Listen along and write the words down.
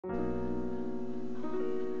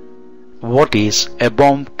What is a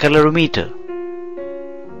bomb calorimeter?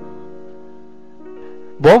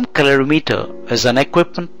 Bomb calorimeter is an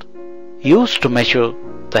equipment used to measure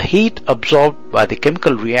the heat absorbed by the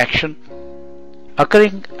chemical reaction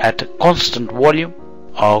occurring at a constant volume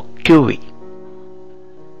or QV.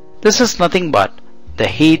 This is nothing but the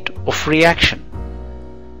heat of reaction.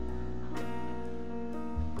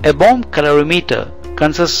 A bomb calorimeter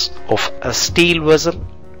consists of a steel vessel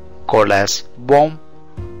called as bomb,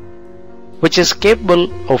 which is capable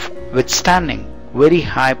of withstanding very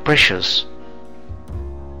high pressures.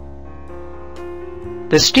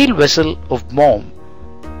 The steel vessel of bomb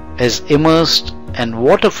is immersed in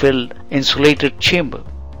water-filled insulated chamber.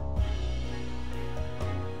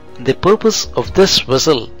 The purpose of this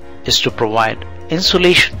vessel is to provide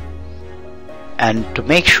insulation and to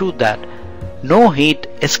make sure that no heat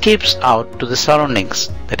escapes out to the surroundings,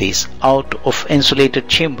 that is, out of insulated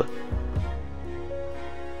chamber.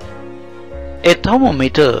 A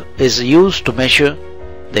thermometer is used to measure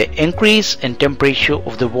the increase in temperature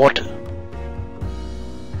of the water.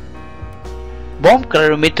 Bomb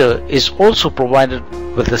calorimeter is also provided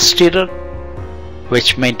with a stirrer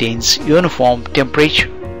which maintains uniform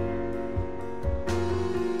temperature.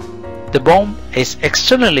 The bomb is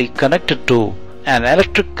externally connected to an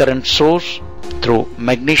electric current source through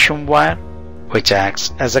magnesium wire which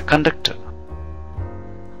acts as a conductor.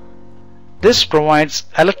 This provides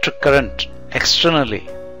electric current externally.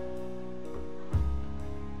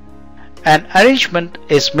 An arrangement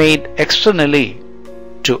is made externally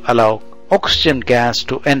to allow oxygen gas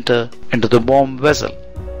to enter into the bomb vessel.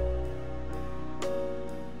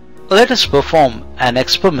 Let us perform an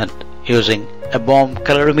experiment using a bomb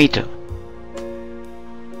calorimeter.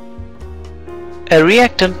 A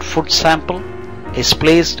reactant food sample is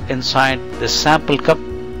placed inside the sample cup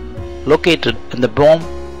located in the bomb,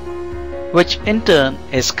 which in turn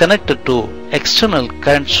is connected to external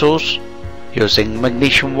current source using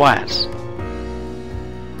magnesium wires.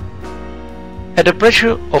 At a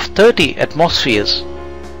pressure of 30 atmospheres,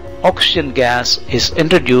 oxygen gas is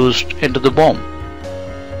introduced into the bomb.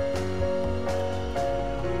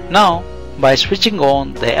 Now, by switching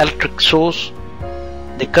on the electric source,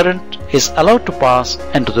 the current is allowed to pass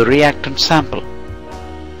into the reactant sample,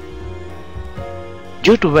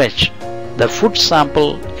 due to which the food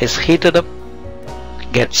sample is heated up,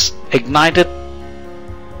 gets ignited,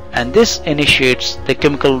 and this initiates the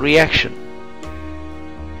chemical reaction.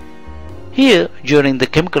 Here, during the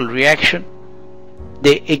chemical reaction,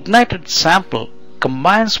 the ignited sample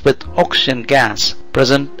combines with oxygen gas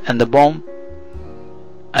present in the bomb,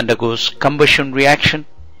 undergoes combustion reaction,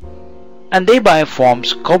 and thereby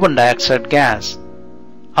forms carbon dioxide gas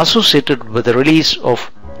associated with the release of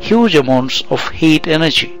huge amounts of heat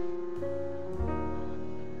energy.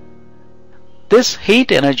 This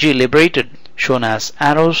heat energy liberated, shown as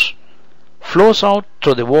arrows, flows out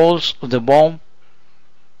through the walls of the bomb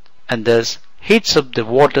and thus heats up the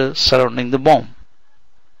water surrounding the bomb.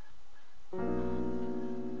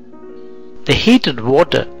 The heated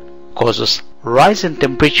water causes rise in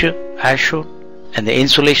temperature as shown in the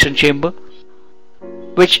insulation chamber,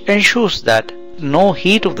 which ensures that no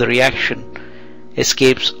heat of the reaction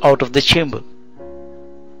escapes out of the chamber.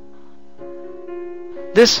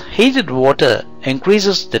 This heated water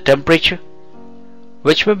increases the temperature,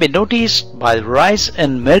 which may be noticed by the rise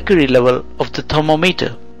in mercury level of the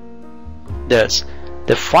thermometer. Thus,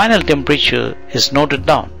 the final temperature is noted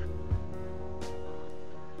down.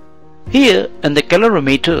 Here in the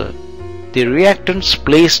calorimeter, the reactants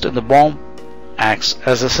placed in the bomb acts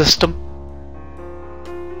as a system,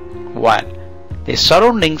 while the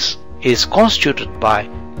surroundings is constituted by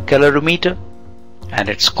calorimeter and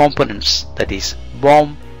its components, that is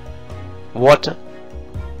bomb, water,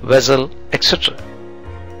 vessel, etc.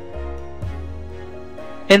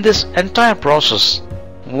 In this entire process,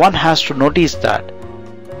 one has to notice that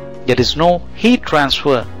there is no heat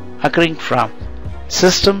transfer occurring from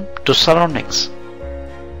system to surroundings.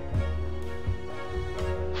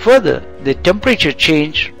 Further, the temperature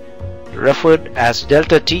change, referred as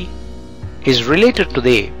delta T, is related to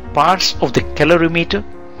the parts of the calorimeter,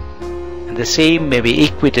 and the same may be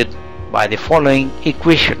equated by the following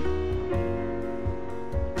equation.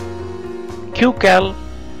 Qcal,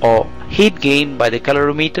 or heat gain by the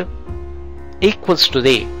calorimeter, equals to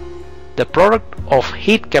the product of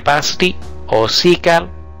heat capacity, or Ccal,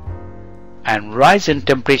 and rise in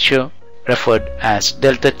temperature, referred as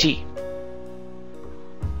delta T.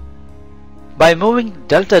 By moving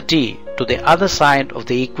delta T to the other side of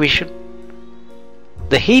the equation,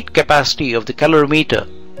 the heat capacity of the calorimeter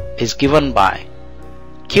is given by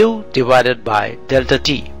Q divided by delta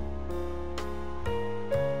T.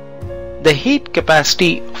 The heat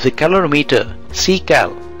capacity of the calorimeter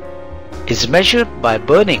Ccal is measured by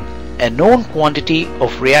burning a known quantity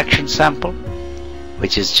of reaction sample,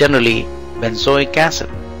 which is generally benzoic acid.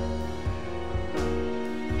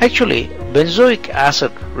 Actually, benzoic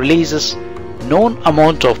acid releases known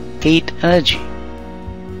amount of heat energy.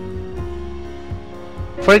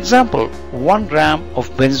 For example, 1 gram of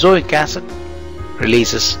benzoic acid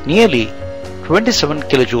releases nearly 27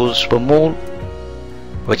 kilojoules per mole,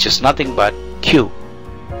 which is nothing but Q.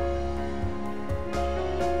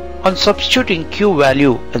 On substituting Q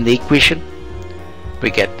value in the equation,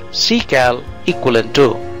 we get Ccal equivalent to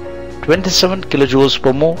 27 kilojoules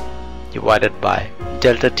per mole divided by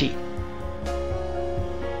delta T.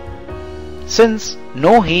 Since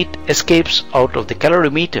no heat escapes out of the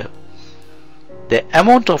calorimeter, the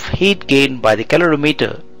amount of heat gained by the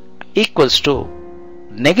calorimeter equals to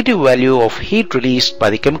negative value of heat released by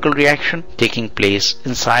the chemical reaction taking place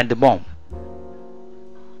inside the bomb.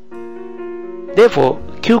 Therefore,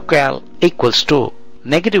 Qcal equals to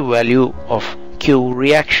negative value of Q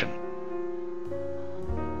reaction.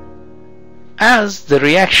 As the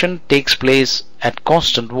reaction takes place at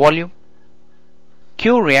constant volume,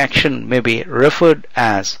 Q reaction may be referred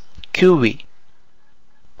as QV,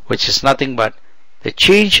 which is nothing but the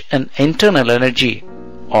change in internal energy,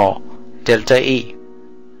 or delta E.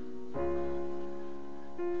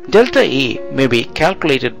 Delta E may be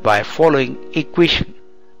calculated by following equation.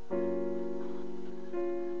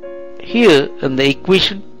 Here in the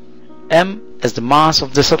equation, M is the mass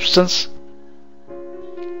of the substance,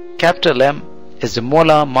 capital M is the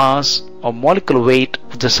molar mass or molecular weight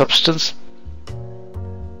of the substance,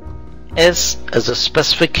 S is the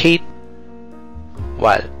specific heat,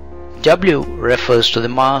 while W refers to the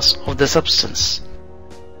mass of the substance.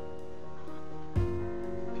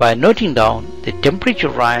 By noting down the temperature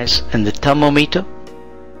rise in the thermometer,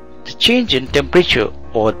 the change in temperature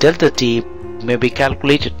or delta T may be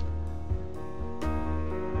calculated.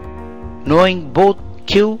 Knowing both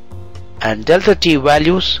Q and delta T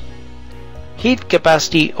values, heat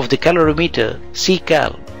capacity of the calorimeter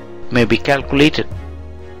Ccal may be calculated.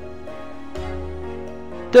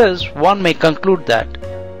 Thus, one may conclude that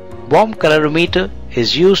bomb calorimeter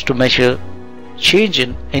is used to measure change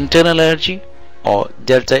in internal energy or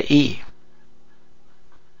delta E.